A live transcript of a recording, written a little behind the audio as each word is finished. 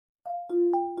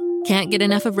Can't get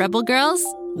enough of Rebel Girls?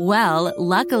 Well,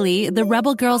 luckily, the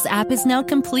Rebel Girls app is now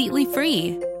completely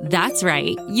free. That's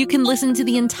right. You can listen to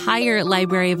the entire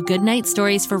library of goodnight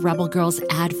stories for Rebel Girls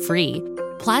ad-free.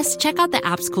 Plus, check out the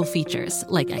app's cool features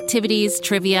like activities,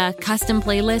 trivia, custom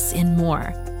playlists, and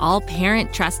more. All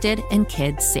parent-trusted and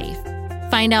kids-safe.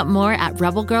 Find out more at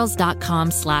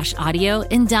rebelgirls.com/audio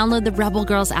and download the Rebel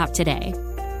Girls app today.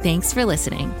 Thanks for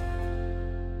listening.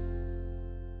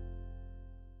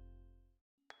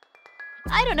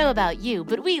 I don't know about you,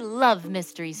 but we love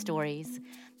mystery stories.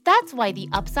 That's why The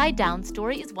Upside Down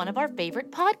Story is one of our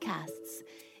favorite podcasts.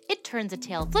 It turns a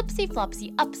tale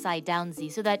flipsy-flopsy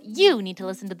upside-downsy so that you need to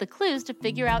listen to the clues to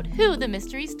figure out who the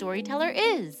mystery storyteller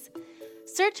is.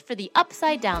 Search for The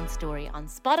Upside Down Story on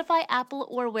Spotify, Apple,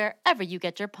 or wherever you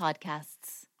get your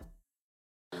podcasts.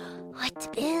 What to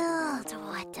build?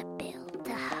 What to build?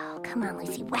 Oh, come on,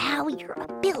 Lucy. Wow, you're a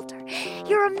builder.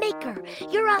 You're a maker.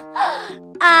 You're a...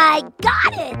 I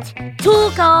got it!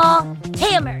 Tool call.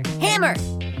 Hammer. Hammer.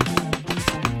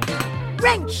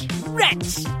 Wrench.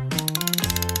 Wrench.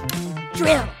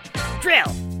 Drill. Drill.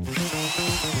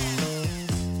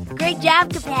 Great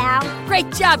job, Kapow. Great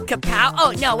job, Kapow.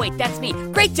 Oh, no, wait, that's me.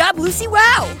 Great job, Lucy.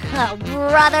 Wow. Oh,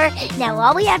 brother. Now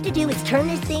all we have to do is turn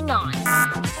this thing on.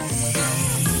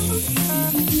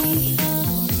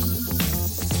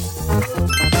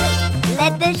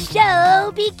 Let the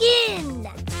show begin.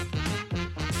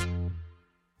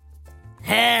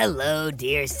 Hello,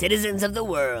 dear citizens of the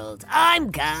world. I'm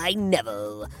Guy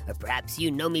Neville. Or perhaps you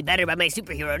know me better by my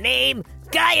superhero name,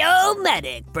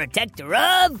 Guy-O-Matic, protector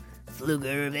of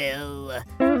Pflugerville.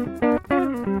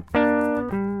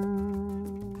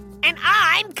 And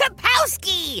I'm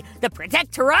Kapowski, the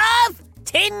protector of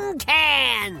tin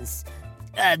cans.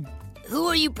 Who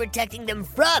are you protecting them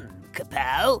from,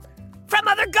 Kapow? From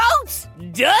other goats!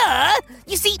 Duh!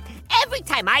 You see, every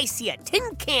time I see a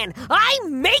tin can, I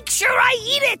make sure I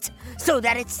eat it so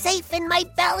that it's safe in my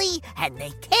belly and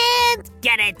they can't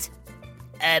get it.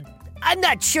 I'm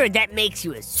not sure that makes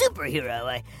you a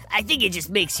superhero. I think it just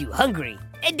makes you hungry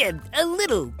and a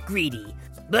little greedy.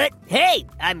 But hey,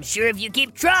 I'm sure if you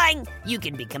keep trying, you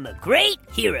can become a great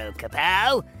hero,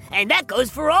 Kapow. And that goes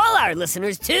for all our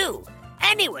listeners, too.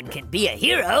 Anyone can be a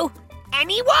hero.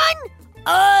 Anyone?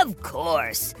 Of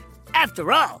course.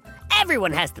 After all,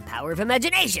 everyone has the power of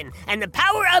imagination and the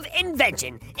power of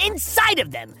invention inside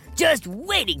of them, just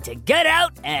waiting to get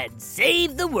out and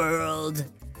save the world.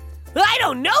 I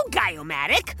don't know,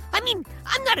 Guy-O-Matic. I mean,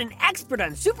 I'm not an expert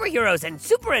on superheroes and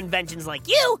super inventions like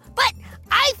you, but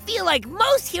I feel like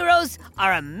most heroes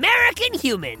are American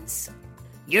humans.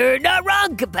 You're not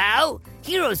wrong, Kapow.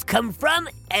 Heroes come from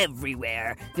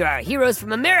everywhere. There are heroes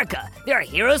from America. There are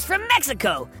heroes from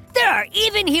Mexico. There are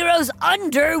even heroes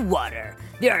underwater.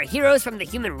 There are heroes from the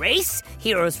human race,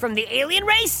 heroes from the alien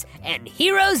race, and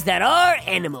heroes that are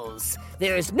animals.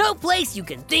 There's no place you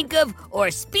can think of or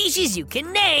species you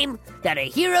can name that a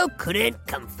hero couldn't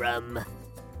come from.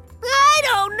 I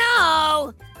don't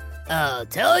know. I'll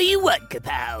tell you what,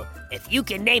 Kapow. If you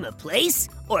can name a place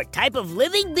or type of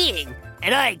living being,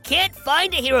 and I can't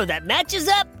find a hero that matches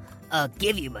up, I'll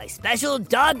give you my special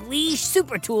dog leash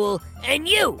super tool, and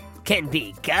you can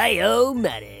be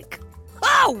Guy-O-Matic.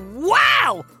 Oh,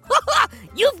 wow!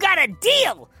 You've got a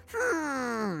deal!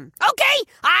 Okay,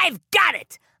 I've got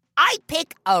it! I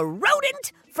pick a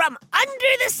rodent from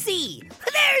under the sea.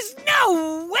 There's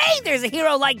no way there's a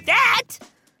hero like that!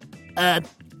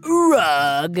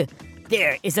 Rug.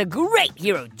 There is a great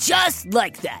hero just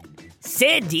like that.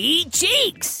 Sandy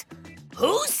Cheeks.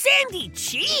 Who's Sandy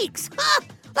Cheeks? Huh,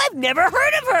 I've never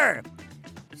heard of her.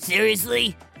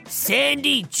 Seriously?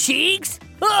 Sandy Cheeks?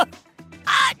 Huh.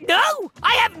 No,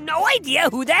 I have no idea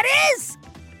who that is.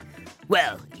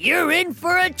 Well, you're in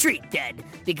for a treat then,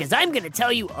 because I'm going to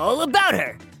tell you all about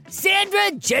her.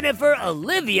 Sandra Jennifer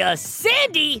Olivia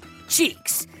Sandy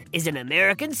Cheeks is an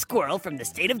American squirrel from the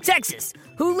state of Texas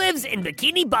who lives in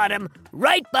Bikini Bottom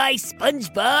right by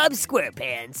Spongebob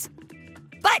Squarepants.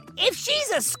 But if she's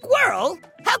a squirrel,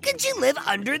 how can she live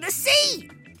under the sea?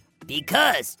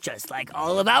 Because, just like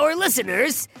all of our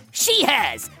listeners, she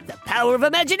has the power of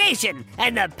imagination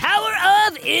and the power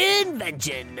of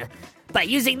invention. By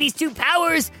using these two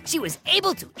powers, she was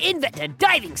able to invent a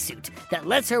diving suit that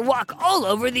lets her walk all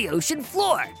over the ocean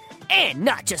floor. And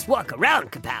not just walk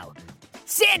around, Kapow.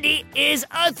 Sandy is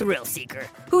a thrill seeker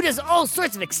who does all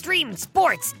sorts of extreme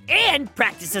sports and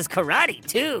practices karate,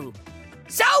 too.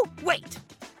 So, wait,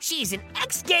 she's an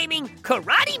ex-gaming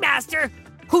karate master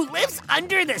who lives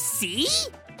under the sea?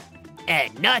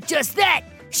 And not just that,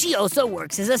 she also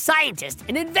works as a scientist,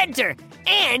 an inventor,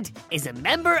 and is a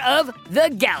member of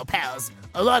the Gal Pals,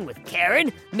 along with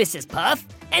Karen, Mrs. Puff,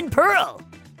 and Pearl.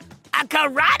 A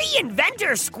karate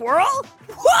inventor squirrel?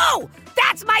 Whoa!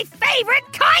 That's my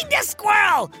favorite kind of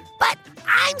squirrel! But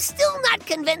I'm still not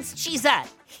convinced she's a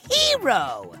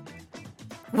hero.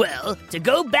 Well, to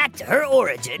go back to her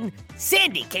origin,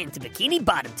 Sandy came to Bikini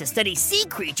Bottom to study sea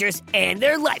creatures and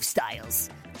their lifestyles.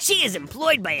 She is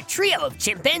employed by a trio of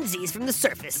chimpanzees from the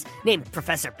surface named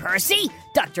Professor Percy,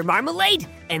 Dr. Marmalade,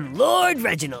 and Lord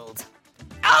Reginald.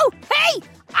 Oh, hey!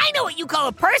 I know what you call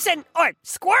a person, or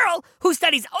squirrel, who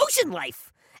studies ocean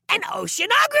life. An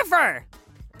oceanographer!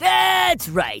 That's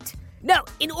right. Now,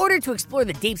 in order to explore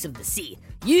the deeps of the sea,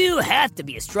 you have to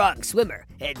be a strong swimmer,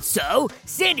 and so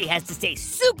Sandy has to stay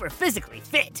super physically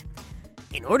fit.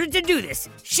 In order to do this,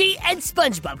 she and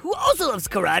Spongebob, who also loves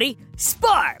karate,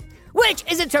 spar, which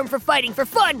is a term for fighting for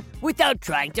fun without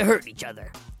trying to hurt each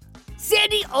other.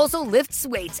 Sandy also lifts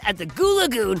weights at the Goo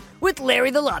Lagoon with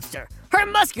Larry the Lobster, her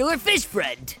muscular fish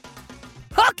friend.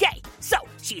 Okay, so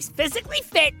she's physically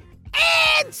fit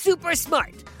and super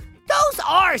smart. Those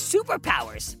are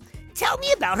superpowers. Tell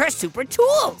me about her super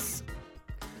tools.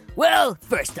 Well,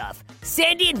 first off,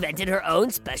 Sandy invented her own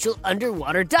special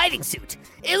underwater diving suit.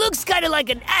 It looks kind of like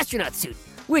an astronaut suit,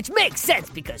 which makes sense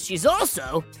because she's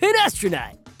also an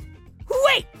astronaut.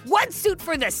 Wait, one suit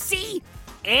for the sea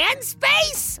and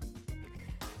space?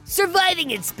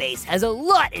 Surviving in space has a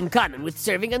lot in common with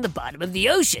surfing on the bottom of the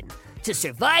ocean. To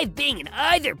survive being in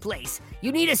either place,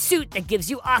 you need a suit that gives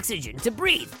you oxygen to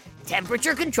breathe,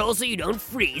 temperature control so you don't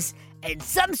freeze, and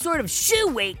some sort of shoe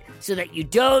weight so that you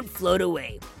don't float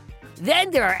away.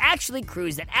 Then there are actually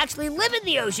crews that actually live in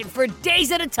the ocean for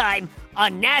days at a time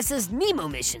on NASA's Nemo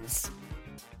missions.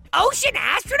 Ocean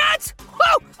astronauts?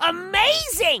 Whoa,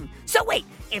 amazing! So wait,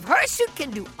 if her suit can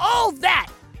do all that,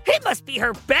 it must be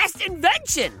her best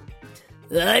invention.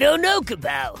 I don't know,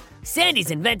 Kapow. Sandy's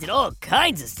invented all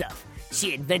kinds of stuff.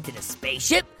 She invented a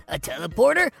spaceship, a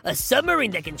teleporter, a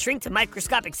submarine that can shrink to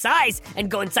microscopic size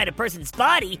and go inside a person's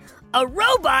body, a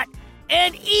robot,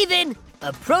 and even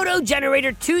a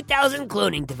Proto-Generator 2000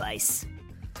 cloning device.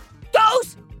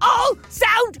 Those all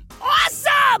sound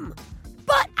awesome!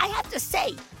 But I have to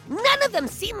say, none of them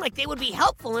seem like they would be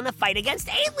helpful in a fight against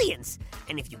aliens.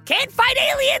 And if you can't fight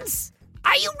aliens,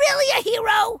 are you really a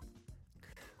hero?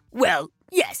 Well,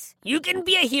 yes, you can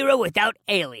be a hero without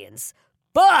aliens.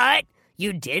 But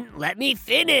you didn't let me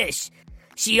finish.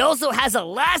 She also has a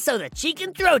lasso that she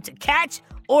can throw to catch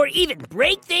or even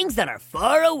break things that are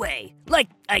far away. Like,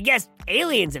 I guess,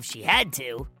 aliens if she had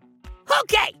to.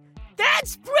 Okay,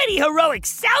 that's pretty heroic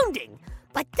sounding.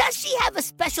 But does she have a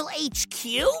special HQ?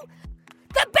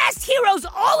 The best heroes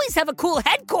always have a cool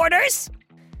headquarters.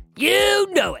 You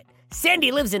know it.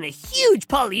 Sandy lives in a huge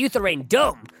polyurethane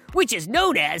dome, which is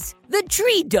known as the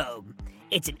Tree Dome.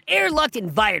 It's an airlocked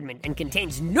environment and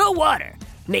contains no water,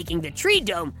 making the Tree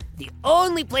Dome the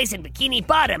only place in Bikini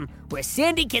Bottom where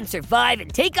Sandy can survive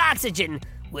and take oxygen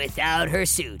without her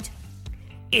suit.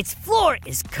 Its floor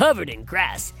is covered in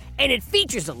grass, and it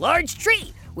features a large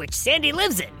tree, which Sandy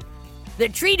lives in. The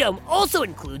Tree Dome also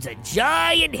includes a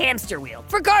giant hamster wheel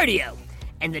for cardio,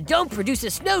 and the dome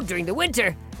produces snow during the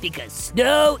winter because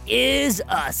snow is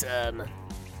awesome.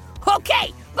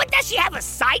 Okay, but does she have a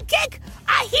sidekick?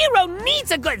 A hero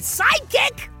needs a good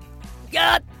sidekick!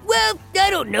 Well, I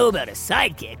don't know about a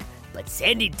sidekick, but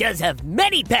Sandy does have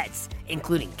many pets,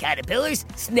 including caterpillars,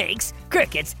 snakes,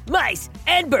 crickets, mice,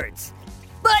 and birds.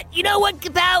 But you know what,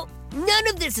 Kapow? None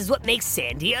of this is what makes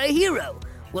Sandy a hero.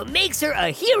 What makes her a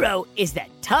hero is that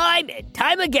time and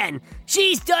time again,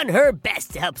 she's done her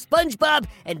best to help SpongeBob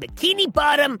and Bikini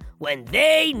Bottom when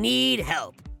they need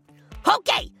help.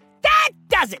 Okay, that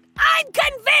does it. I'm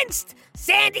convinced.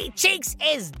 Sandy Cheeks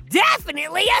is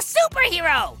definitely a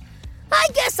superhero. I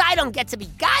guess I don't get to be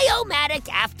Guy-O-Matic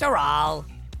after all.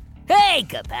 Hey,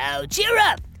 Kapow, cheer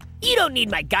up. You don't need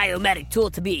my Guy-O-Matic tool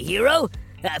to be a hero.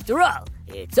 After all,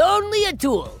 it's only a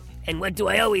tool. And what do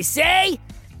I always say?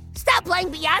 Stop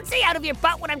playing Beyonce out of your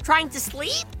butt when I'm trying to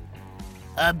sleep?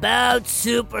 About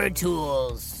super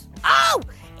tools. Oh,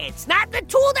 it's not the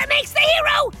tool that makes the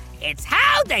hero. It's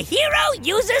how the hero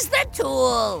uses the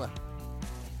tool.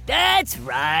 That's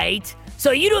right.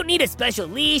 So you don't need a special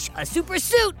leash, a super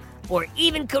suit, or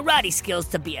even karate skills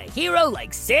to be a hero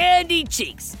like Sandy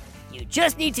Cheeks. You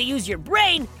just need to use your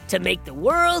brain to make the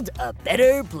world a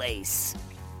better place.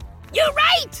 You're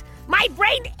right! My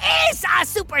brain is a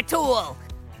super tool!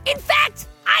 In fact,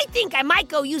 I think I might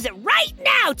go use it right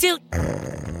now to...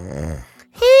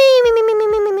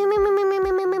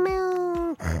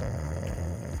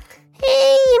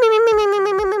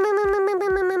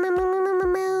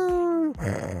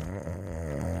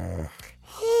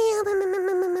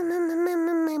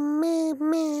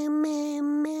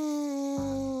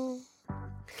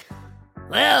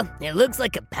 Well, it looks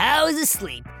like Kapow is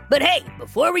asleep. But hey,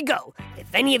 before we go,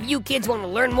 if any of you kids want to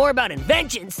learn more about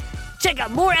inventions, check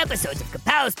out more episodes of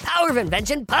Kapow's Power of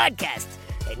Invention podcast.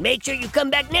 And make sure you come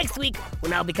back next week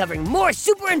when I'll be covering more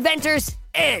super inventors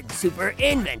and super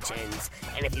inventions.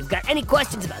 And if you've got any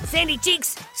questions about Sandy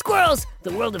Cheeks, squirrels,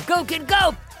 the world of Go Kid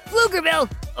Go, Pflugerville,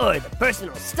 or the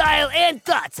personal style and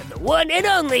thoughts of the one and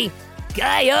only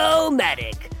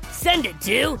Guy-O-Matic, send it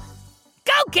to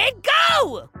Go Kid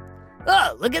Go!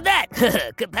 Oh, look at that.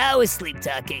 Kapow is sleep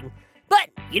talking. But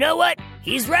you know what?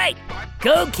 He's right.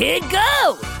 Go Kid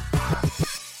Go!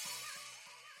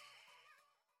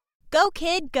 Go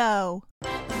Kid Go!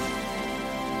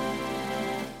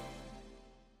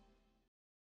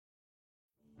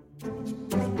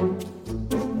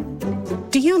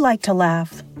 Do you like to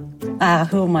laugh?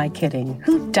 Who am I kidding?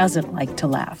 Who doesn't like to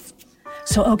laugh?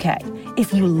 So, okay,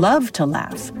 if you love to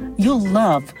laugh, you'll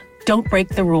love Don't Break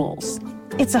the Rules.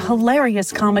 It's a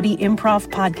hilarious comedy improv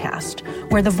podcast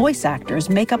where the voice actors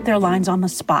make up their lines on the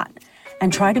spot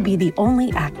and try to be the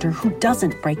only actor who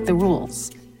doesn't break the rules.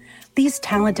 These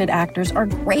talented actors are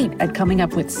great at coming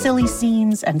up with silly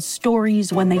scenes and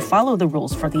stories when they follow the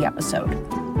rules for the episode.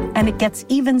 And it gets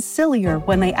even sillier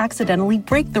when they accidentally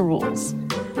break the rules.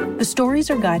 The stories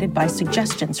are guided by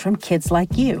suggestions from kids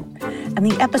like you, and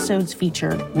the episodes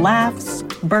feature laughs,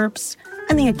 burps,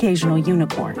 and the occasional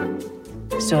unicorn.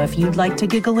 So if you'd like to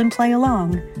giggle and play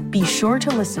along, be sure to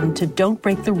listen to Don't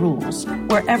Break the Rules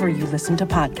wherever you listen to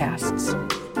podcasts.